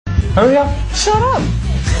Hurry up. Shut up.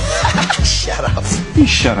 Shut up. You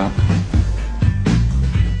shut up.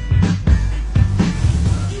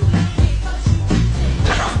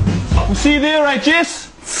 We'll see you there, right, Jess?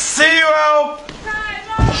 See you, Al.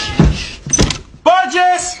 Bye,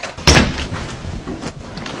 Jess.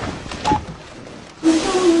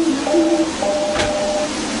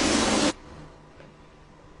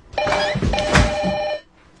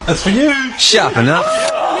 That's for you. Sharpen up.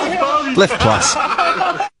 Left plus.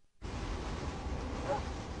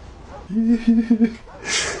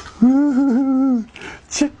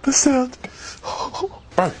 Check this out.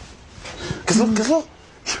 Bro, good luck.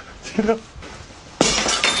 Check it out.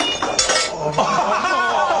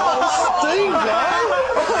 Steve, man.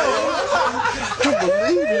 I can't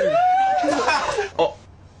believe you.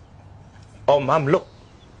 Oh, Mum, look.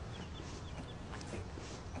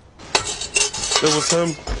 There was him.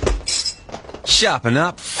 Sharpen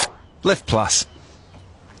up. Left plus.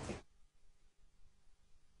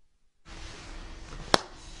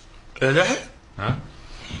 Is that it? Huh?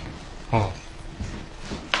 Oh.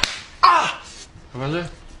 Ah! What was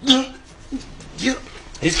it? Yeah.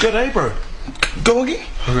 He's good, eh, bro? Go again.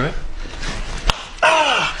 Okay.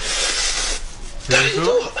 Ah! There you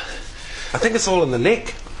go. I think it's all in the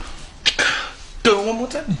neck. Do it one more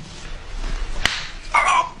time.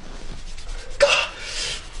 Oh.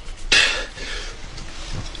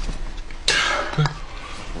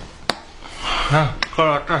 No, go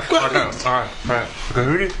like this. Like that. Alright. Okay,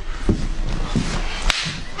 ready?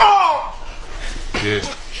 Oh! Yeah.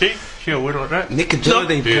 See? See how weird like that? Nick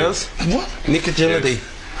agility, Yeah. because. What? Nick agility.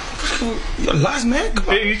 You're last man. Come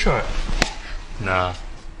on. Hey, you try it. Nah.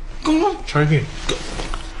 Go on. Try again.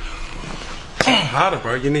 Harder,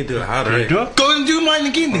 bro. You need to do it harder. Can you do it? Go and do mine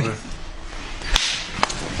again, then. Okay.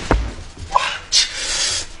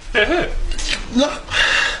 It hurt. No.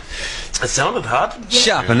 It sounded hard.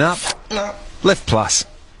 Sharpen up. No. Left plus.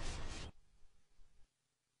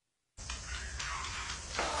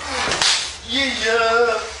 Yeah.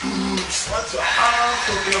 That's what I'm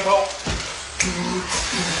talking about.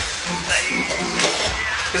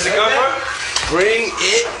 Is it going, bro? Bring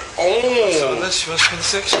it on. So unless you want for the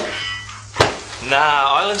section.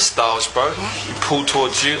 Nah, island styles, bro. You pull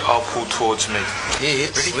towards you, I'll pull towards me.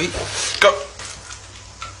 Yeah, sweet. Go.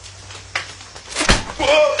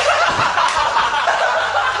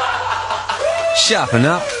 Sharpen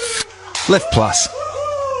up. Left plus.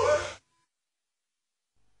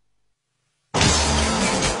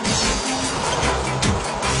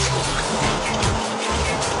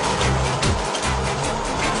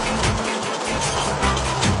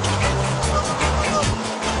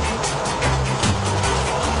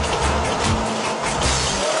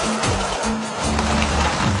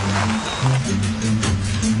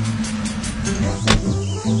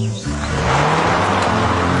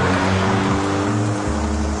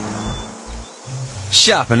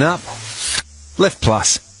 Sharpen up. Left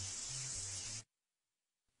plus.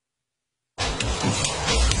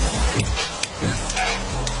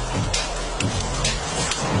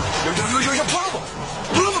 Yo, problem.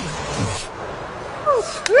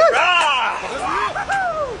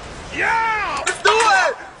 Yeah! Let's do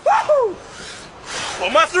it! Woo!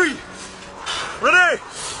 On my three. Ready?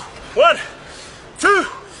 1, 2,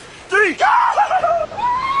 3.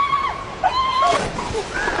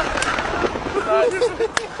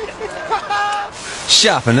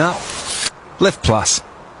 Sharpen up. Left plus.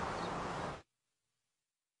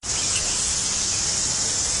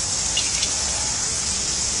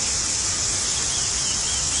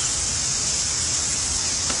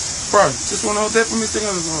 Bro, just want to hold that for me. Thing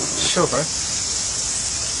on the phone. Sure, bro.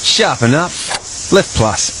 Sharpen up. Left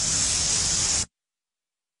plus.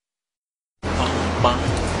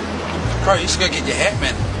 Bro, you should go get your hat,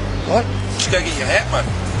 man. What? You should go get your hat, man.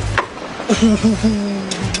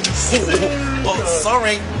 Oh,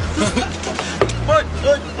 sorry. What?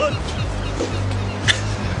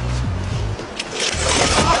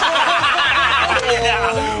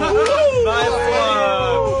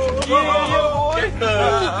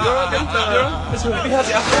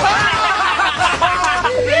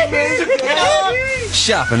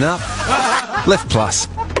 Sharpen up. Left plus.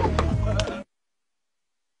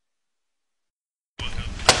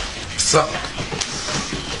 So.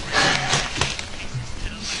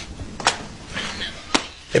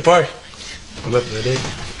 Hey, bro. I'm up there, dude.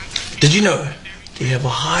 Did you know you have a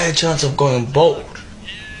higher chance of going bald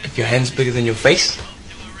if your hand's bigger than your face?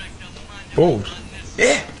 Bald.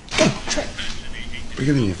 Yeah. Come on, try it.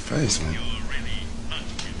 Bigger than your face, man.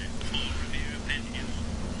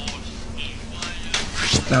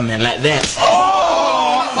 No, man, like that.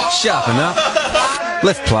 Sharpen up.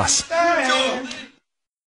 Left plus.